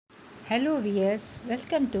Hello viewers,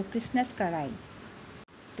 welcome to Krishna's Karai.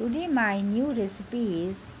 Today my new recipe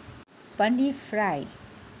is Paneer Fry.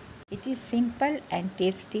 It is simple and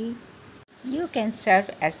tasty. You can serve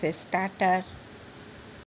as a starter.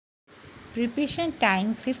 Preparation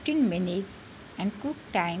time 15 minutes and cook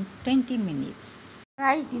time 20 minutes.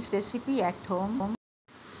 Try this recipe at home.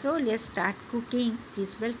 So let's start cooking.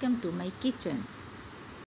 Please welcome to my kitchen.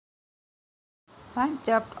 1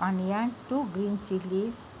 chopped onion, 2 green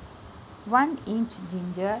chilies, 1 inch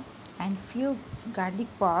ginger and few garlic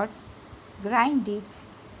pods. Grind it,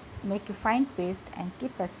 make a fine paste and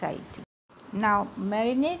keep aside. Now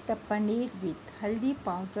marinate the paneer with haldi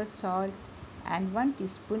powder, salt and 1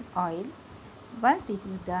 teaspoon oil. Once it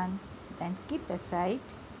is done, then keep aside.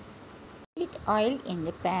 Heat oil in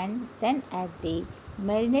the pan, then add the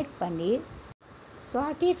marinated paneer.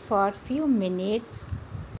 Saute it for few minutes.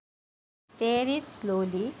 Stir it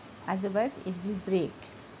slowly, otherwise it will break.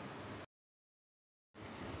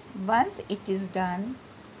 Once it is done,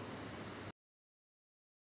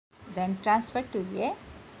 then transfer to a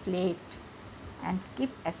plate and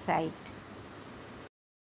keep aside.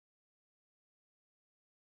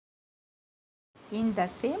 In the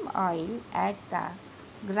same oil, add the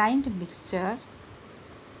grind mixture.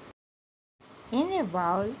 In a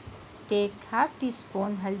bowl, take half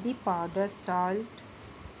teaspoon haldi powder, salt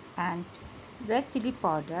and red chili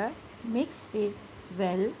powder. Mix this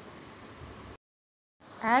well.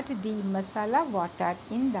 Add the masala water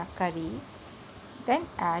in the curry. Then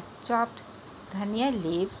add chopped dhania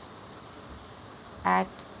leaves. Add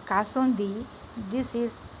kasundi. This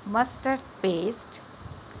is mustard paste.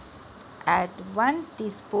 Add 1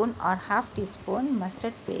 teaspoon or half teaspoon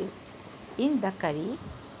mustard paste in the curry.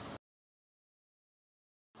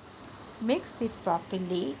 Mix it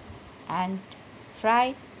properly and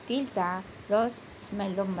fry till the raw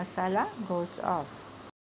smell of masala goes off.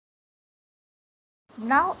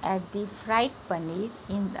 Now add the fried paneer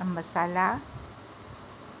in the masala.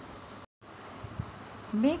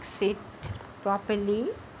 Mix it properly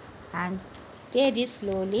and stir it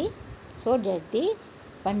slowly so that the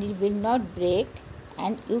paneer will not break,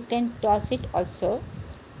 and you can toss it also.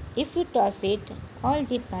 If you toss it, all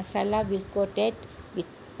the masala will coated with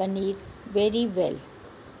paneer very well.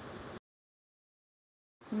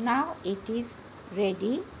 Now it is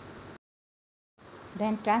ready.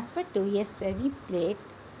 Then transfer to a serving plate.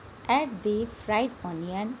 Add the fried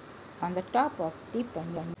onion on the top of the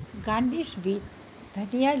paneer. Garnish with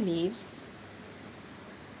dhania leaves.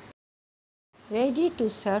 Ready to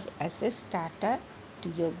serve as a starter to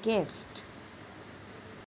your guest.